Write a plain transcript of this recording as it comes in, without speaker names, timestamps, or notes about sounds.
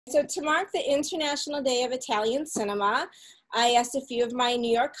So to mark the International Day of Italian Cinema, I asked a few of my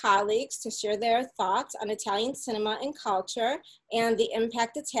New York colleagues to share their thoughts on Italian cinema and culture and the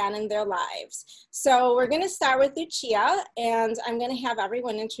impact it's had in their lives. So we're going to start with Lucia, and I'm going to have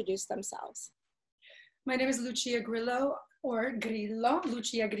everyone introduce themselves. My name is Lucia Grillo, or Grillo,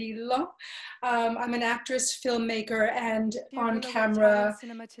 Lucia Grillo. I'm an actress, filmmaker, and on-camera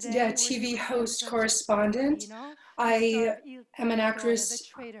TV host correspondent. I am an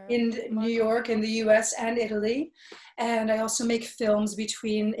actress in New York, in the US, and Italy. And I also make films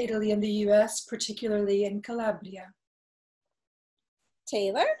between Italy and the US, particularly in Calabria.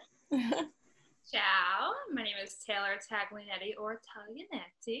 Taylor? Ciao, my name is Taylor Taglianetti, or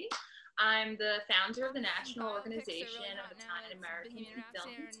Taglianetti. I'm the founder of the National Organization of Italian Americans in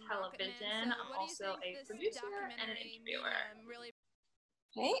Film and Television. I'm also a producer and an interviewer.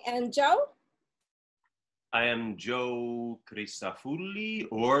 Okay, and Joe? I am Joe Crisafulli,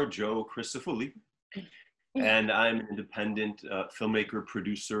 or Joe Crisafulli, and I'm an independent filmmaker,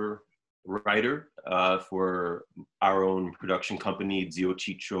 producer, writer for our own production company, Zio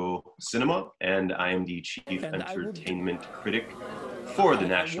Ciccio Cinema, and I am the Chief Entertainment Critic for the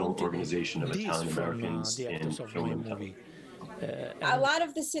National Organization of Italian Americans in Film and Television. A lot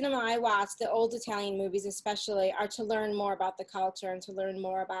of the cinema I watch, the old Italian movies especially, are to learn more about the culture and to learn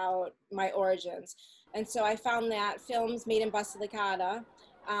more about my origins. And so I found that films made in Basilicata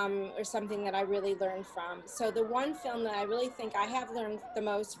are something that I really learned from. So the one film that I really think I have learned the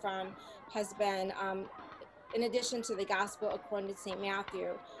most from has been, in addition to the Gospel according to St.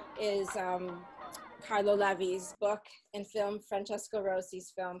 Matthew, is Carlo Levi's book and film, Francesco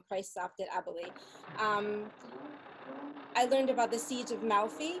Rossi's film, Christ Stopped at Eboli. I learned about the siege of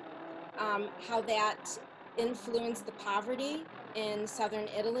Melfi, how that influenced the poverty in southern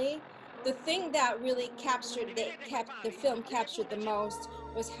Italy. The thing that really the film captured the most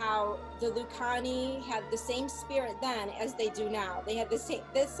was how the Lucani had the same spirit then as they do now. They had the same,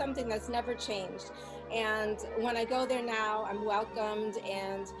 this is something that's never changed. And when I go there now, I'm welcomed,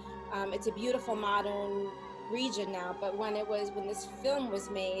 and it's a beautiful modern region now. But when this film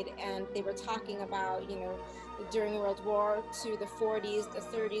was made, and they were talking about, during World War II, the 40s, the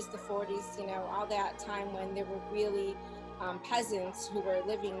 30s, the 40s, all that time when there were really peasants who were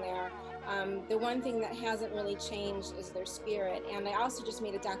living there. The one thing that hasn't really changed is their spirit. And I also just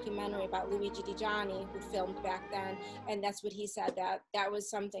made a documentary about Luigi Giannine, who filmed back then, and that's what he said, that was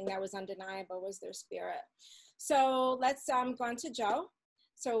something that was undeniable, was their spirit. So let's go on to Joe.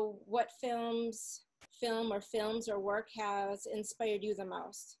 So what film or work has inspired you the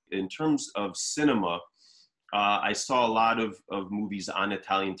most? In terms of cinema, I saw a lot of movies on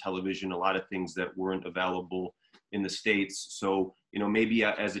Italian television, a lot of things that weren't available in the States. So, maybe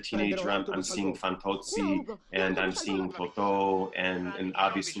as a teenager, I'm seeing Fantozzi, and I'm seeing Totò, and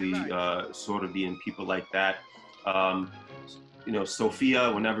obviously Sordi and people like that.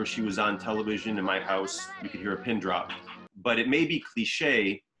 Sophia, whenever she was on television in my house, you could hear a pin drop. But it may be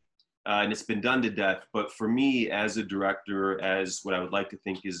cliche, and it's been done to death, but for me as a director, as what I would like to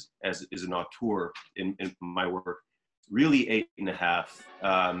think is an auteur in my work, really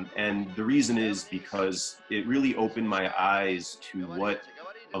 8.5. And the reason is because it really opened my eyes to what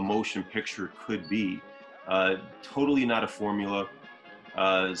a motion picture could be. Totally not a formula.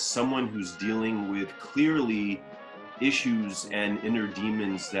 Someone who's dealing with clearly issues and inner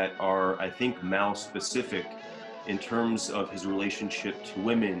demons that are, I think, Mal-specific in terms of his relationship to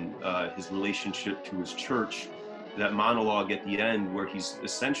women, his relationship to his church. That monologue at the end where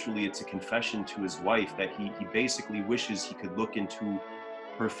it's a confession to his wife that he basically wishes he could look into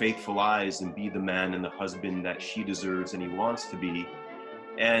her faithful eyes and be the man and the husband that she deserves and he wants to be.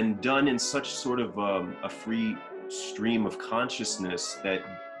 And done in such sort of a free stream of consciousness that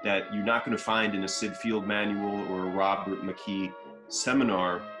you're not going to find in a Sid Field manual or a Robert McKee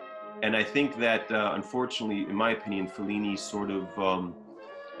seminar. And I think that unfortunately, in my opinion, Fellini sort of,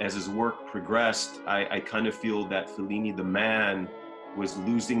 as his work progressed, I kind of feel that Fellini, the man, was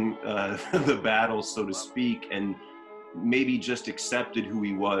losing the battle, so to speak, and maybe just accepted who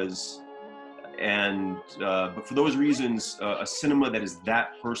he was. And but for those reasons, a cinema that is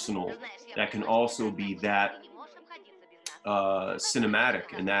that personal, that can also be that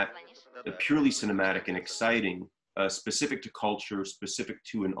cinematic, and that purely cinematic and exciting, specific to culture, specific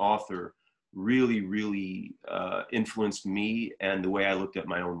to an author, really influenced me and the way I looked at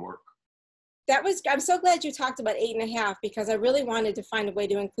my own work. I'm so glad you talked about 8.5, because I really wanted to find a way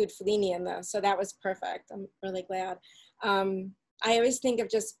to include Fellini in this, so that was perfect. I'm really glad. I always think of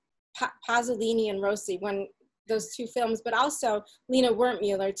just Pasolini and Rossi. When those two films, but also Lena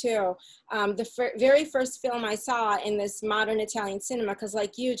Wertmuller too. The very first film I saw in this modern Italian cinema, because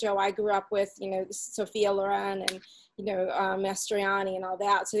like you, Joe, I grew up with, you know, Sophia Loren and, you know, Mastroianni and all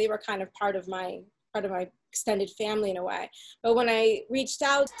that. So they were kind of part of my extended family in a way. But when I reached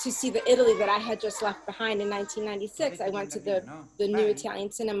out to see the Italy that I had just left behind in 1996, I went to the new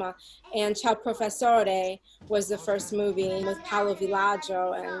Italian cinema, and Ciao Professore was the first movie with Paolo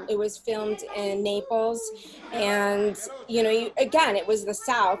Villaggio, and it was filmed in Naples. And, you know, again, it was the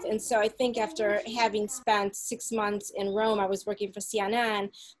South. And so I think after having spent 6 months in Rome, I was working for CNN,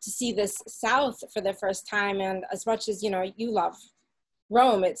 to see this South for the first time. And as much as, you know, you love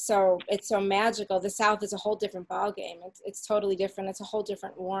Rome, it's so magical. The South is a whole different ballgame. It's totally different. It's a whole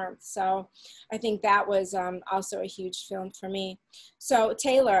different warmth. So I think that was also a huge film for me. So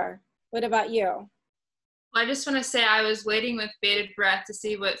Taylor, what about you? I just want to say I was waiting with bated breath to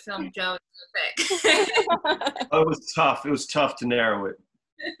see what film Joe was going to pick. Oh, it was tough. It was tough to narrow it.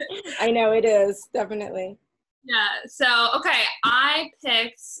 I know it is, definitely. Yeah, so, okay, I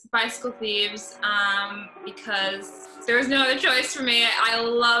picked Bicycle Thieves because there was no other choice for me. I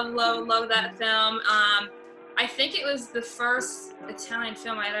love that film. I think it was the first Italian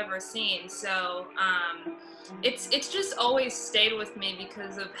film I'd ever seen, so it's just always stayed with me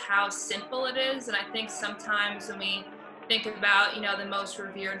because of how simple it is. And I think sometimes when we think about, you know, the most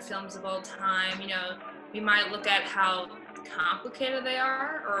revered films of all time, you know, we might look at how complicated they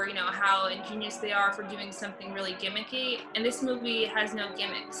are, or, you know, how ingenious they are for doing something really gimmicky. And this movie has no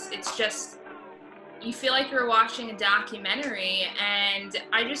gimmicks. It's just, you feel like you're watching a documentary. And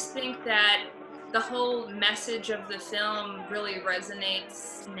I just think that the whole message of the film really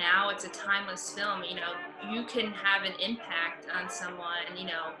resonates now. It's a timeless film. You know, you can have an impact on someone. You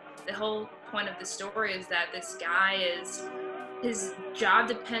know, the whole point of the story is that this guy his job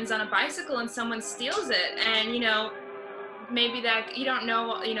depends on a bicycle and someone steals it. And, you know, maybe that, you don't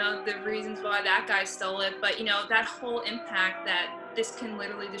know, you know, the reasons why that guy stole it, but, you know, that whole impact that this can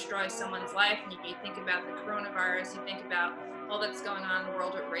literally destroy someone's life. And you think about the coronavirus, you think about all that's going on in the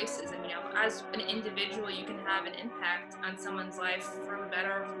world with racism. You know, as an individual, you can have an impact on someone's life for the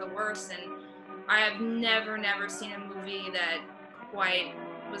better or for the worse. And I have never seen a movie that quite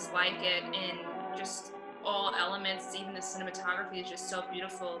was like it in just all elements. Even the cinematography is just so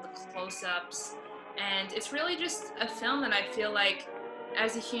beautiful, the close-ups. And it's really just a film that I feel like,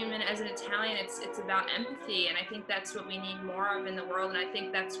 as a human, as an Italian, it's about empathy. And I think that's what we need more of in the world. And I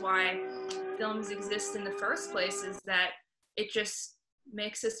think that's why films exist in the first place, is that it just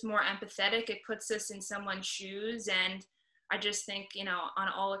makes us more empathetic. It puts us in someone's shoes. And I just think, you know, on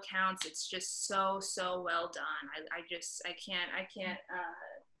all accounts, it's just so well done. I can't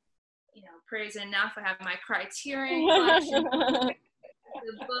you know, praise it enough. I have my Criterion collection.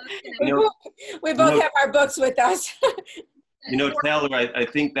 The book, you know, we both have our books with us. You know, Taylor, I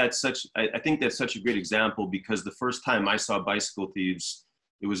think that's such a great example, because the first time I saw Bicycle Thieves,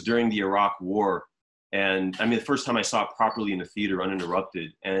 it was during the Iraq War. And I mean, the first time I saw it properly in the theater,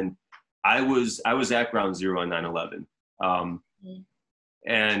 uninterrupted. And I was at ground zero on 9/11.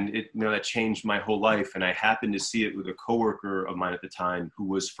 And it, you know, that changed my whole life. And I happened to see it with a coworker of mine at the time who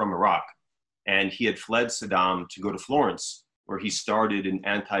was from Iraq. And he had fled Saddam to go to Florence, where he started an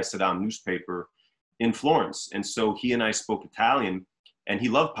anti-Saddam newspaper in Florence. And so he and I spoke Italian, and he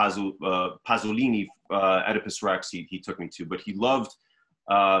loved Pasolini, Oedipus Rex, he took me to, but he loved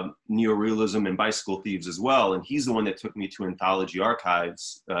neorealism and Bicycle Thieves as well. And he's the one that took me to Anthology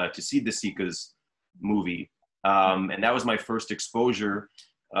Archives to see De Sica's movie. And that was my first exposure.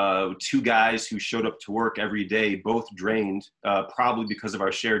 Two guys who showed up to work every day, both drained, probably because of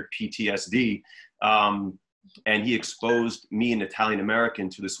our shared PTSD. And he exposed me, an Italian American,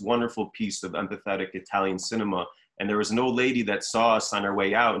 to this wonderful piece of empathetic Italian cinema. And there was an old lady that saw us on our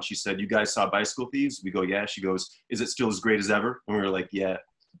way out, and she said, "You guys saw Bicycle Thieves?" We go, "Yeah." She goes, "Is it still as great as ever?" And we were like, "Yeah."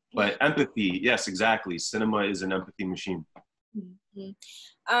 But empathy, yes, exactly. Cinema is an empathy machine.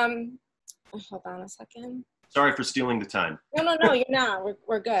 Hold on a second. Sorry for stealing the time. No, you're not.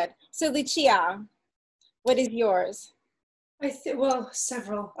 We're good. So Lucia, what is yours? Well,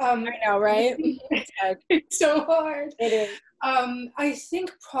 several. I know, right? It's so hard. It is. I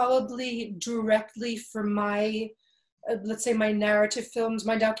think probably directly for my, let's say my narrative films,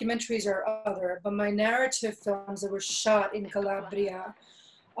 my documentaries are other, but my narrative films that were shot in Calabria,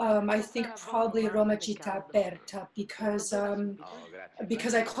 I think probably Roma Città Aperta,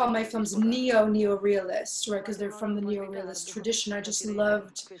 because I call my films neo-realist, right? Because they're from the neo-realist tradition. I just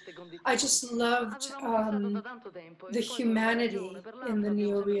loved the humanity in the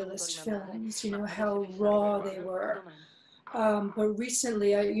neo-realist films. You know, how raw they were. But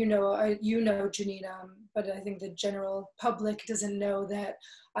recently, you know, Jeannine, but I think the general public doesn't know that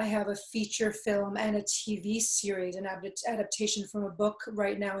I have a feature film and a TV series, an adaptation from a book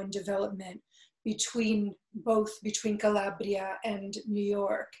right now in development between Calabria and New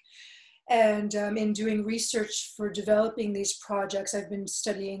York. And in doing research for developing these projects, I've been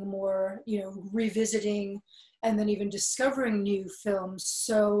studying more, revisiting and then even discovering new films.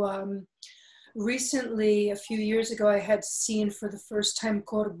 So recently, a few years ago, I had seen for the first time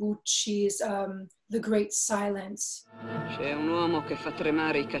Corbucci's The Great Silence. C'è un uomo che fa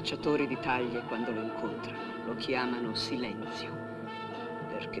tremare I cacciatori di taglie quando lo incontrano. Lo chiamano silenzio.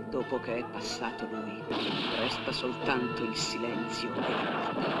 Perché dopo che è passato lui, resta soltanto il silenzio e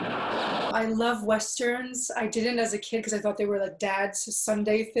la morte. I love Westerns. I didn't as a kid because I thought they were like dad's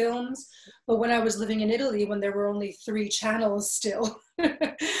Sunday films. But when I was living in Italy, when there were only 3 channels still,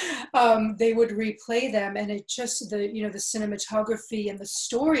 they would replay them. And it just, the cinematography and the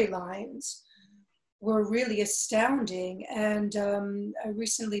storylines were really astounding. And I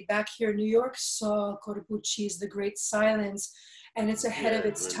recently, back here in New York, saw Corbucci's The Great Silence. And it's ahead of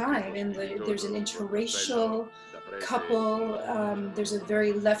its time. And there's an interracial couple. There's a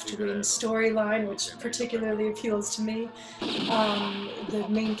very left-wing storyline, which particularly appeals to me. The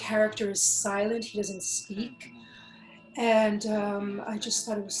main character is silent. He doesn't speak. And I just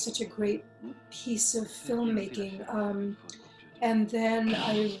thought it was such a great piece of filmmaking. And then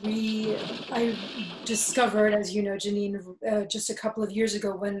I discovered, as you know, Jeannine, just a couple of years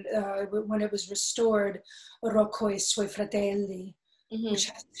ago when it was restored, Rocco e suoi fratelli, which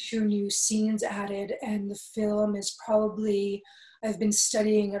has 2 new scenes added. And the film is probably, I've been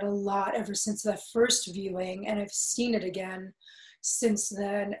studying it a lot ever since that first viewing, and I've seen it again since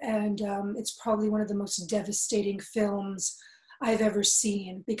then. And it's probably one of the most devastating films I've ever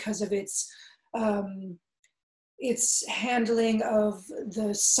seen because of its handling of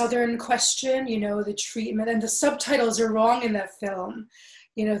the Southern question, the treatment, and the subtitles are wrong in that film.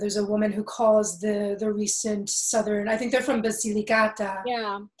 There's a woman who calls the recent Southern, I think they're from Basilicata.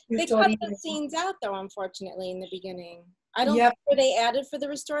 Yeah, they cut the scenes out though, unfortunately, in the beginning. I don't think they added for the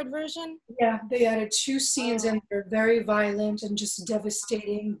restored version. Yeah, they added 2 scenes and they're very violent and just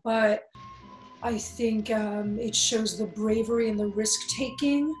devastating, but I think it shows the bravery and the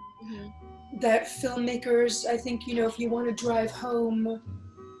risk-taking that filmmakers, I think, if you want to drive home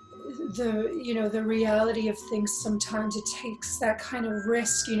the reality of things, sometimes it takes that kind of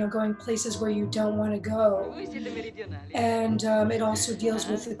risk, going places where you don't want to go. And it also deals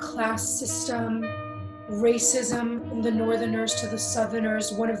with the class system, racism from the Northerners to the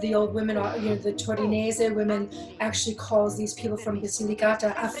Southerners. One of the old women, the Torinese women, actually calls these people from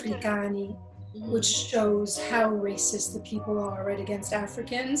Basilicata Africani, which shows how racist the people are, right, against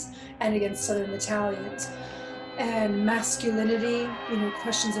Africans and against Southern Italians. And masculinity,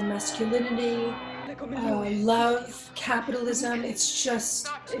 questions of masculinity, love, capitalism. It's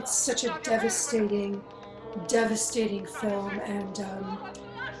such a devastating film. And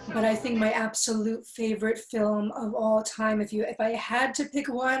but I think my absolute favorite film of all time, if I had to pick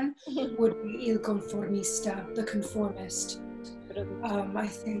one, would be Il Conformista, The Conformist. I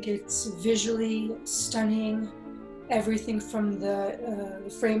think it's visually stunning. Everything from the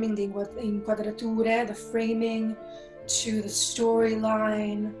framing, the inquadrature, the framing, to the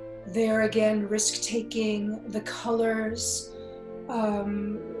storyline. There again, risk-taking, the colors,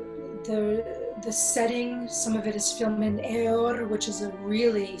 the setting. Some of it is filmed in Eor, which is a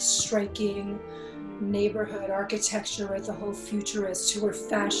really striking neighborhood architecture, right? The whole futurists who were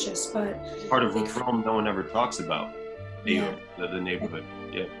fascists, but part of Rome no one ever talks about. Eor, the neighborhood.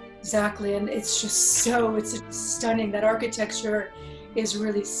 Yeah. Exactly, and it's just it's stunning. That architecture is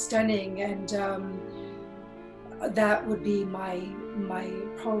really stunning, and that would be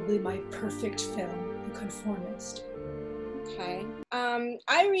probably my perfect film, The Conformist. Okay.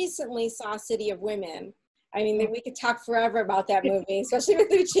 I recently saw City of Women. I mean, we could talk forever about that movie, especially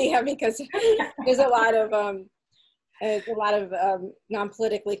with Lucia, because there's a lot of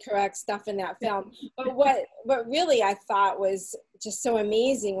non-politically correct stuff in that film. But what really I thought was just so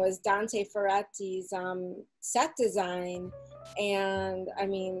amazing was Dante Ferretti's set design, and I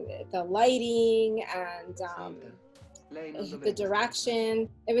mean the lighting and the direction.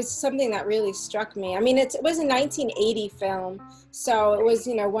 It was something that really struck me. I mean, it was a 1980 film, so it was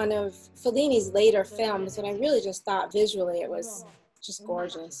one of Fellini's later films, and I really just thought visually it was just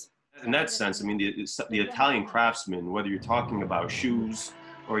gorgeous. In that sense, I mean, the Italian craftsman, whether you're talking about shoes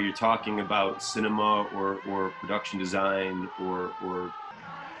or you're talking about cinema or production design or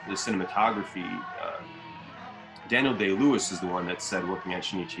the cinematography, Daniel Day-Lewis is the one that said, working at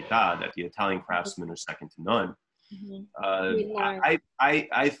Cinecittà, that the Italian craftsmen are second to none.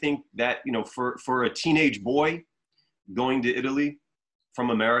 I think that, you know, for a teenage boy going to Italy from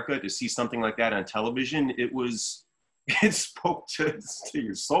America to see something like that on television, it spoke to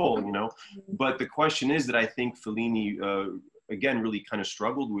your soul, you know. But the question is that I think Fellini, again, really kind of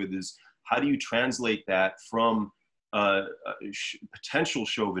struggled with is, how do you translate that from potential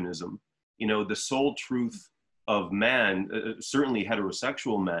chauvinism, you know, the soul truth of man, certainly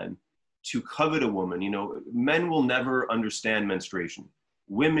heterosexual men, to covet a woman? You know, men will never understand menstruation.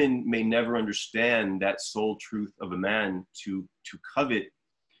 Women may never understand that soul truth of a man to covet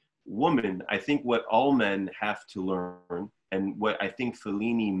woman. I think what all men have to learn, and what I think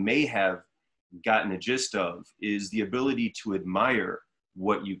Fellini may have gotten a gist of, is the ability to admire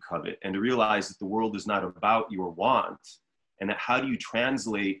what you covet and to realize that the world is not about your want. And that how do you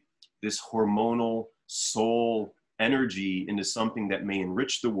translate this hormonal soul energy into something that may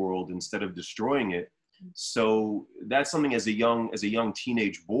enrich the world instead of destroying it? So that's something, as a young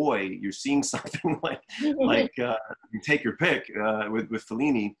teenage boy, you're seeing something like take your pick with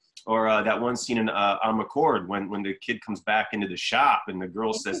Fellini, or that one scene in Amarcord when the kid comes back into the shop and the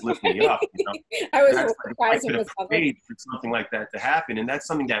girl says, "Lift me up." You know? I was surprised for something like that to happen, and that's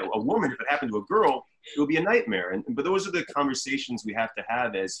something that a woman, if it happened to a girl, it would be a nightmare. But those are the conversations we have to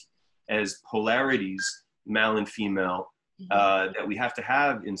have as polarities, male and female, that we have to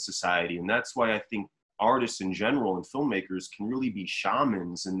have in society. And that's why I think artists in general and filmmakers can really be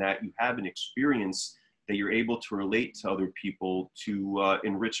shamans, in that you have an experience that you're able to relate to other people to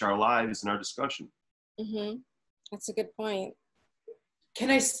enrich our lives and our discussion. That's a good point. Can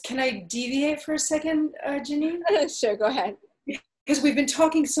I deviate for a second, Jeannine? Sure, go ahead. Because we've been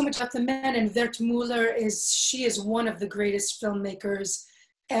talking so much about the men, and Wertmuller she is one of the greatest filmmakers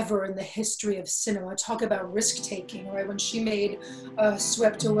ever in the history of cinema. Talk about risk-taking, right? When she made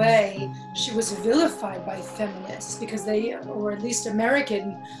Swept Away, she was vilified by feminists because or at least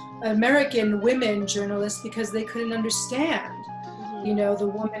American women journalists, because they couldn't understand, you know, the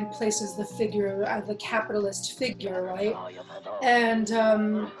woman places the figure, the capitalist figure, right? And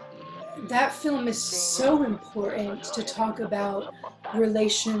that film is so important to talk about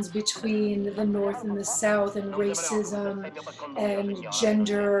relations between the North and the South, and racism and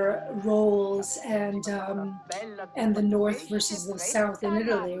gender roles, and the North versus the South in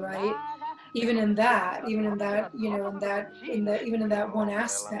Italy, right? Even in that, you know, even in that one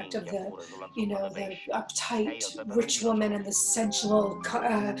aspect of the, you know, the uptight rich woman and the sensual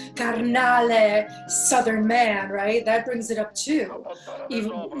carnale Southern man, right? That brings it up too.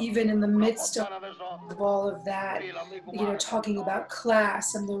 Even in the midst of all of that, you know, talking about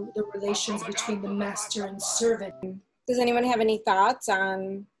class and the relations between the master and servant. Does anyone have any thoughts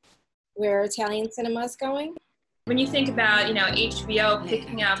on where Italian cinema is going? When you think about, you know, HBO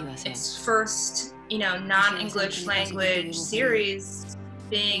picking up its first, you know, non-English language series,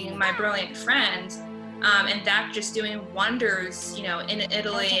 being My Brilliant Friend, and that just doing wonders, you know, in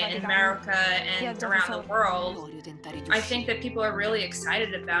Italy and America and around the world, I think that people are really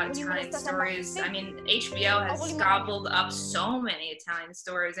excited about Italian stories. I mean, HBO has gobbled up so many Italian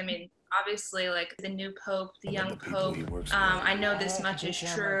stories. I mean, obviously, like the new Pope, the young Pope, I Know This Much Is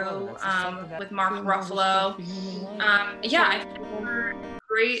True, with Mark Ruffalo. Yeah, I think we're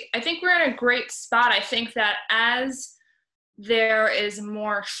great. I think we're in a great spot. I think that as there is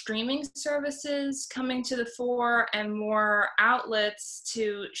more streaming services coming to the fore and more outlets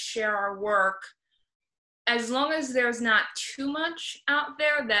to share our work, as long as there's not too much out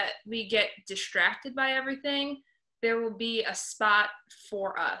there that we get distracted by everything, there will be a spot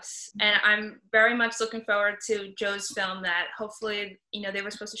for us. And I'm very much looking forward to Joe's film that hopefully, you know, they were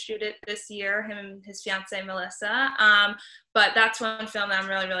supposed to shoot it this year, him and his fiancée, Melissa. But that's one film that I'm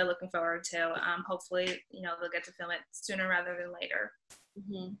really, really looking forward to. Hopefully, you know, they'll get to film it sooner rather than later.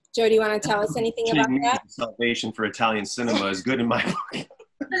 Joe, do you want to tell us anything about that? Salvation for Italian cinema is good in my book.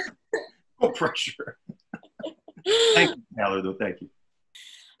 No pressure. Thank you, Taylor, though. Thank you.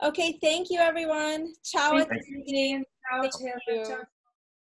 Okay, thank you, everyone. Ciao. Thank you. Ciao, Taylor. Ciao.